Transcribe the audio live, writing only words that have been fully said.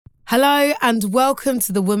Hello and welcome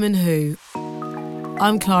to The Woman Who.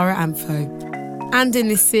 I'm Clara Ampho, and in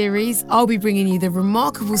this series I'll be bringing you the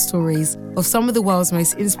remarkable stories of some of the world's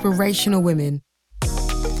most inspirational women.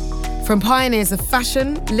 From pioneers of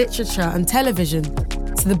fashion, literature and television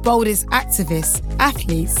to the boldest activists,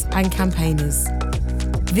 athletes and campaigners.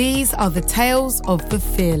 These are the tales of the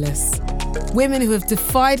fearless. Women who have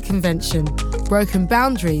defied convention, broken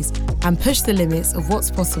boundaries and pushed the limits of what's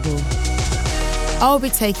possible. I'll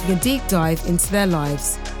be taking a deep dive into their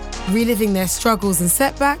lives, reliving their struggles and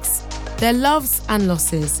setbacks, their loves and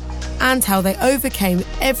losses, and how they overcame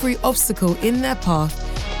every obstacle in their path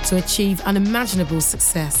to achieve unimaginable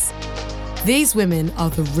success. These women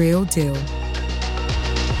are the real deal.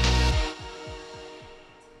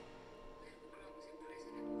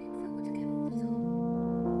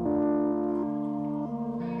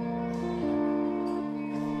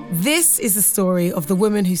 This is the story of the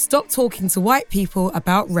woman who stopped talking to white people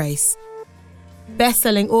about race.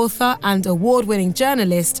 Best-selling author and award-winning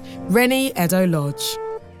journalist Reni Eddo-Lodge.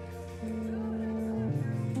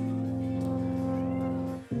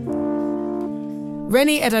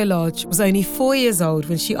 Reni Eddo-Lodge was only 4 years old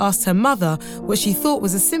when she asked her mother what she thought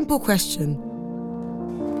was a simple question.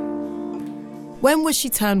 When would she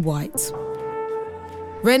turn white?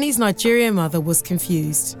 Reni's Nigerian mother was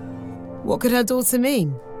confused. What could her daughter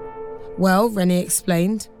mean? Well, Reni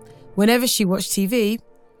explained, whenever she watched TV,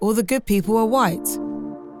 all the good people were white.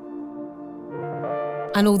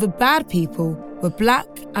 And all the bad people were black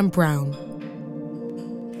and brown.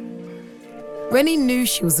 Reni knew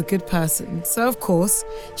she was a good person, so of course,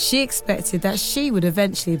 she expected that she would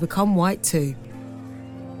eventually become white too.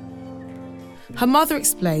 Her mother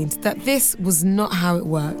explained that this was not how it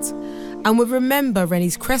worked and would remember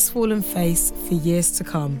Reni's crestfallen face for years to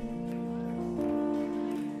come.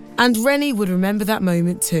 And Reni would remember that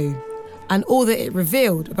moment too, and all that it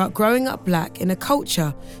revealed about growing up black in a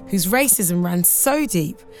culture whose racism ran so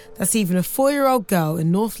deep that even a 4-year-old girl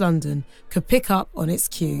in North London could pick up on its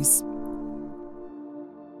cues.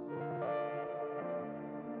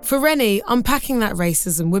 For Reni, unpacking that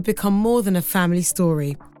racism would become more than a family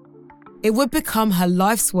story. It would become her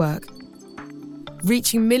life's work,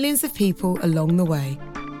 reaching millions of people along the way.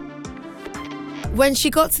 When she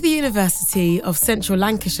got to the University of Central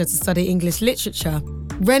Lancashire to study English literature,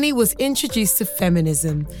 Reni was introduced to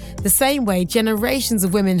feminism, the same way generations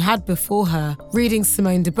of women had before her, reading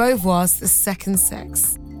Simone de Beauvoir's The Second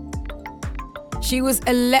Sex. She was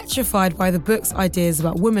electrified by the book's ideas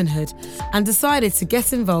about womanhood and decided to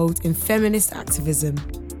get involved in feminist activism.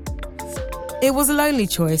 It was a lonely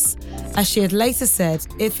choice. As she had later said,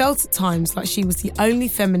 it felt at times like she was the only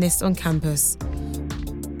feminist on campus.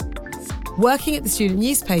 Working at the student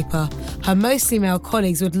newspaper, her mostly male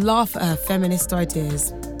colleagues would laugh at her feminist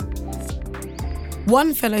ideas.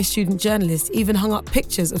 One fellow student journalist even hung up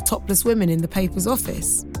pictures of topless women in the paper's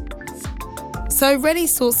office. So Reni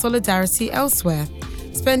sought solidarity elsewhere,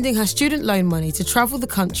 spending her student loan money to travel the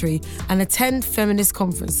country and attend feminist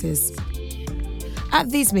conferences. At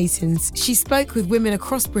these meetings, she spoke with women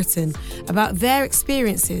across Britain about their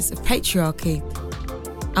experiences of patriarchy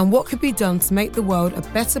and what could be done to make the world a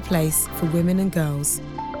better place for women and girls.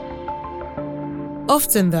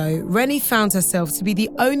 Often, though, Reni found herself to be the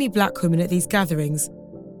only black woman at these gatherings,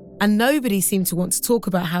 and nobody seemed to want to talk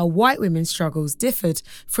about how white women's struggles differed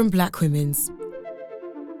from black women's.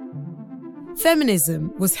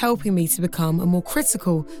 Feminism was helping me to become a more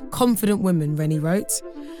critical, confident woman, Reni wrote,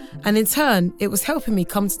 and in turn, it was helping me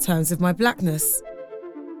come to terms with my blackness.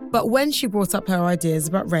 But when she brought up her ideas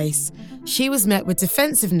about race, she was met with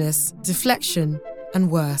defensiveness, deflection,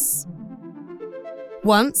 and worse.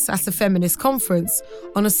 Once, at a feminist conference,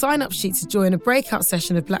 on a sign-up sheet to join a breakout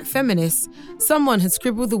session of black feminists, someone had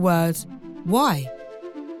scribbled the word, "Why?"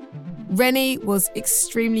 Reni was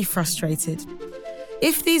extremely frustrated.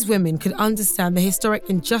 If these women could understand the historic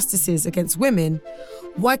injustices against women,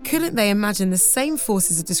 why couldn't they imagine the same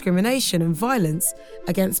forces of discrimination and violence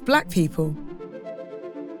against black people?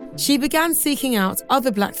 She began seeking out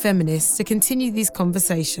other black feminists to continue these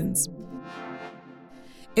conversations.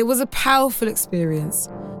 It was a powerful experience,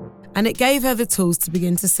 and it gave her the tools to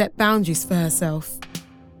begin to set boundaries for herself.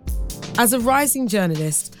 As a rising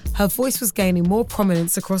journalist, her voice was gaining more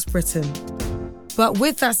prominence across Britain. But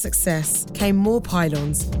with that success came more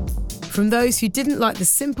pylons, from those who didn't like the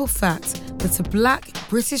simple fact that a black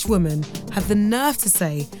British woman had the nerve to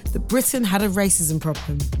say that Britain had a racism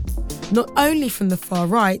problem. Not only from the far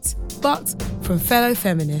right, but from fellow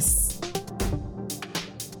feminists.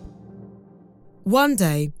 One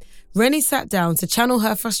day, Reni sat down to channel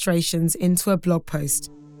her frustrations into a blog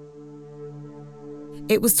post.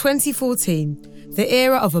 It was 2014, the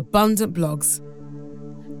era of abundant blogs.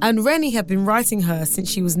 And Reni had been writing her since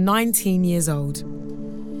she was 19 years old.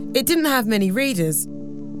 It didn't have many readers,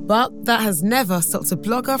 but that has never stopped a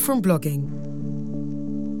blogger from blogging.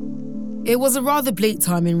 It was a rather bleak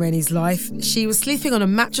time in Reni's life. She was sleeping on a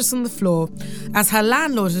mattress on the floor as her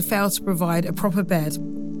landlord had failed to provide a proper bed.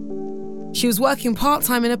 She was working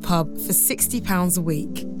part-time in a pub for £60 a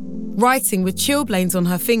week, writing with chilblains on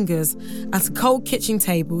her fingers at a cold kitchen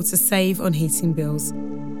table to save on heating bills.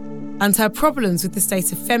 And her problems with the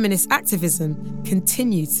state of feminist activism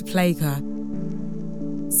continued to plague her.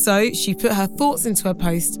 So she put her thoughts into a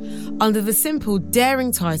post under the simple,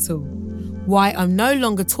 daring title, "Why I'm no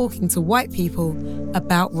longer talking to white people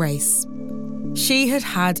about race." She had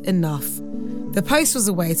had enough. The post was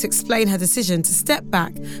a way to explain her decision to step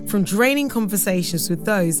back from draining conversations with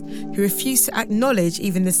those who refused to acknowledge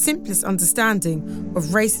even the simplest understanding of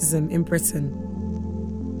racism in Britain.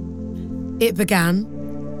 It began,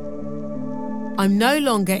 "I'm no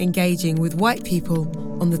longer engaging with white people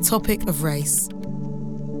on the topic of race."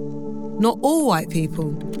 Not all white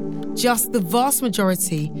people, just the vast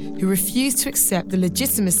majority who refuse to accept the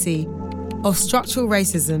legitimacy of structural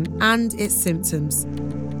racism and its symptoms.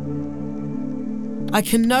 I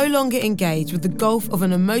can no longer engage with the gulf of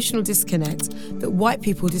an emotional disconnect that white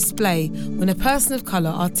people display when a person of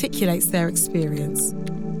colour articulates their experience.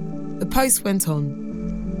 The post went on.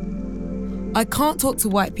 I can't talk to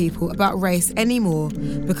white people about race anymore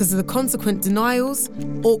because of the consequent denials,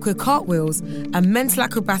 awkward cartwheels, and mental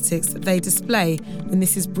acrobatics that they display when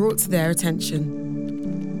this is brought to their attention.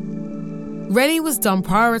 Reni was done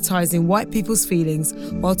prioritising white people's feelings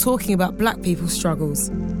while talking about black people's struggles.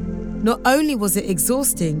 Not only was it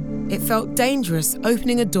exhausting, it felt dangerous,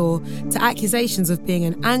 opening a door to accusations of being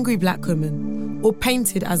an angry black woman or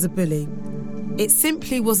painted as a bully. It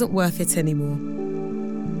simply wasn't worth it anymore.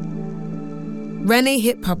 Reni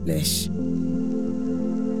hit publish.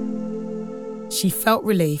 She felt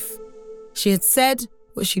relief. She had said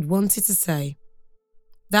what she'd wanted to say.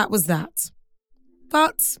 That was that.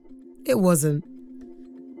 But it wasn't.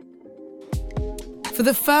 For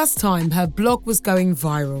the first time, her blog was going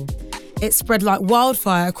viral. It spread like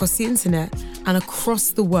wildfire across the internet and across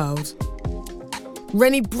the world.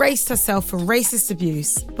 Reni braced herself for racist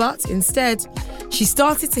abuse, but instead, she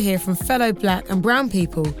started to hear from fellow black and brown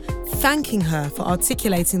people thanking her for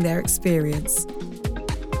articulating their experience.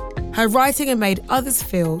 Her writing had made others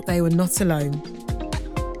feel they were not alone.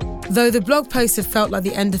 Though the blog post had felt like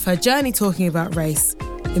the end of her journey talking about race,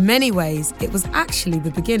 in many ways, it was actually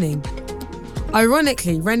the beginning.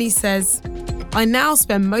 Ironically, Reni says, "I now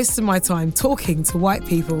spend most of my time talking to white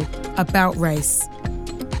people about race."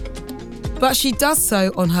 But she does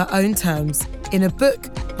so on her own terms, in a book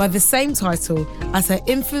by the same title as her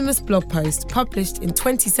infamous blog post published in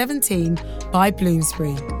 2017 by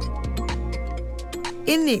Bloomsbury.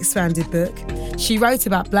 In the expanded book, she wrote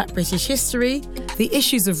about Black British history, the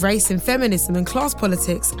issues of race and feminism and class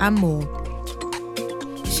politics, and more.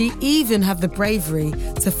 She even had the bravery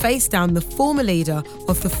to face down the former leader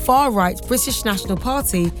of the far-right British National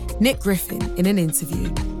Party, Nick Griffin, in an interview.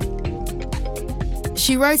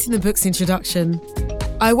 She wrote in the book's introduction,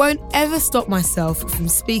 "I won't ever stop myself from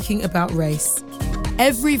speaking about race.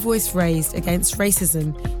 Every voice raised against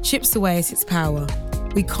racism chips away at its power.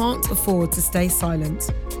 We can't afford to stay silent.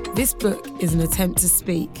 This book is an attempt to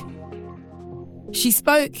speak." She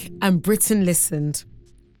spoke and Britain listened.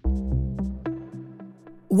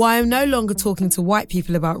 Why I'm No Longer Talking to White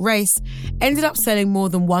People About Race ended up selling more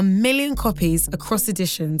than 1 million copies across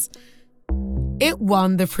editions. It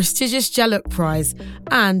won the prestigious Jalloud Prize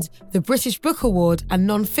and the British Book Award and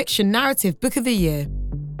Non-Fiction Narrative Book of the Year.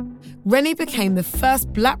 Reni became the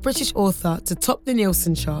first Black British author to top the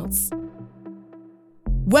Nielsen charts.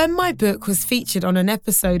 When my book was featured on an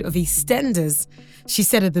episode of EastEnders, she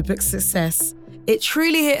said of the book's success, "It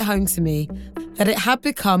truly hit home to me that it had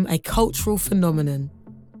become a cultural phenomenon."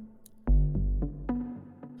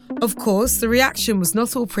 Of course, the reaction was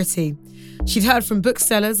not all pretty. She'd heard from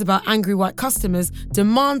booksellers about angry white customers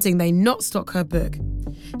demanding they not stock her book.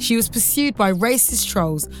 She was pursued by racist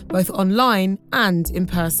trolls, both online and in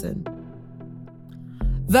person.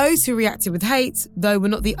 Those who reacted with hate, though, were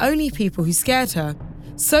not the only people who scared her.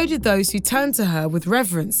 So did those who turned to her with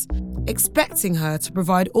reverence, expecting her to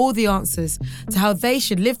provide all the answers to how they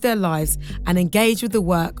should live their lives and engage with the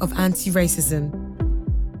work of anti-racism.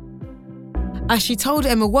 As she told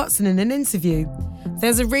Emma Watson in an interview,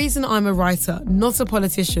 "There's a reason I'm a writer, not a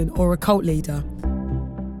politician or a cult leader."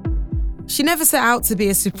 She never set out to be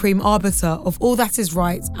a supreme arbiter of all that is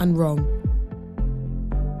right and wrong.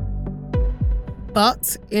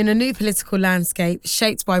 But in a new political landscape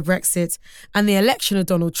shaped by Brexit and the election of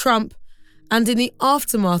Donald Trump, and in the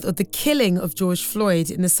aftermath of the killing of George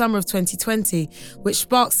Floyd in the summer of 2020, which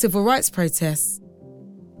sparked civil rights protests,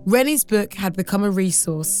 Reni's book had become a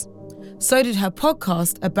resource. So did her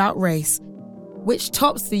podcast about race, which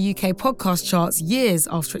topped the UK podcast charts years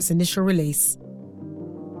after its initial release.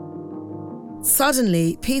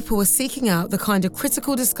 Suddenly, people were seeking out the kind of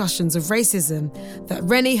critical discussions of racism that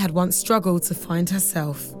Reni had once struggled to find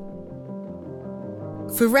herself.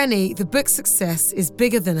 For Reni, the book's success is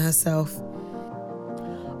bigger than herself.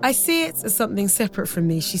 I see it as something separate from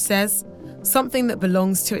me, she says, something that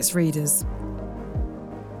belongs to its readers.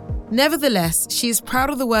 Nevertheless, she is proud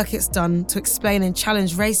of the work it's done to explain and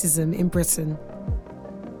challenge racism in Britain.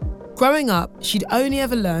 Growing up, she'd only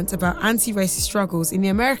ever learnt about anti-racist struggles in the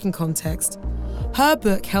American context. Her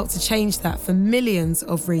book helped to change that for millions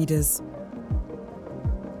of readers.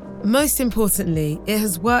 Most importantly, it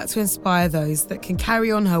has worked to inspire those that can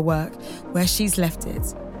carry on her work where she's left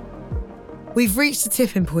it. We've reached a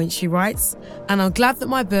tipping point, she writes, and I'm glad that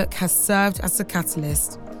my book has served as a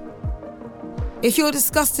catalyst. If you're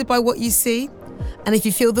disgusted by what you see, and if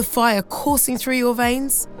you feel the fire coursing through your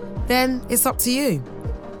veins, then it's up to you.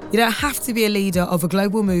 You don't have to be a leader of a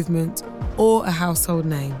global movement or a household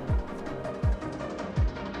name.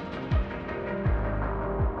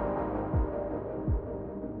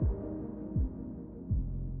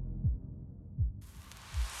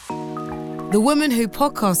 The Woman Who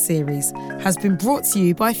podcast series has been brought to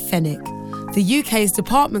you by Fenwick, the UK's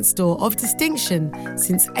department store of distinction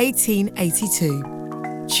since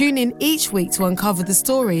 1882. Tune in each week to uncover the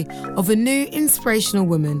story of a new inspirational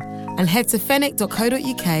woman and head to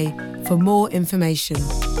fenwick.co.uk for more information.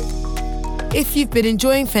 If you've been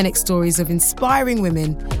enjoying Fenwick stories of inspiring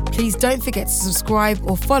women, please don't forget to subscribe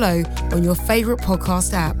or follow on your favourite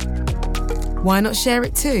podcast app. Why not share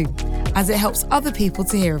it too, as it helps other people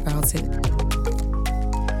to hear about it.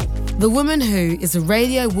 The Woman Who is a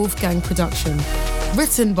Radio Wolfgang production,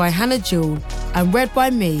 written by Hannah Jewell and read by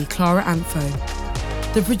me, Clara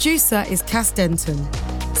Antho. The producer is Cass Denton,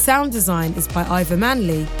 sound design is by Ivor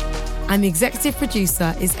Manley, and the executive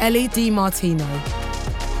producer is Ellie Di Martino.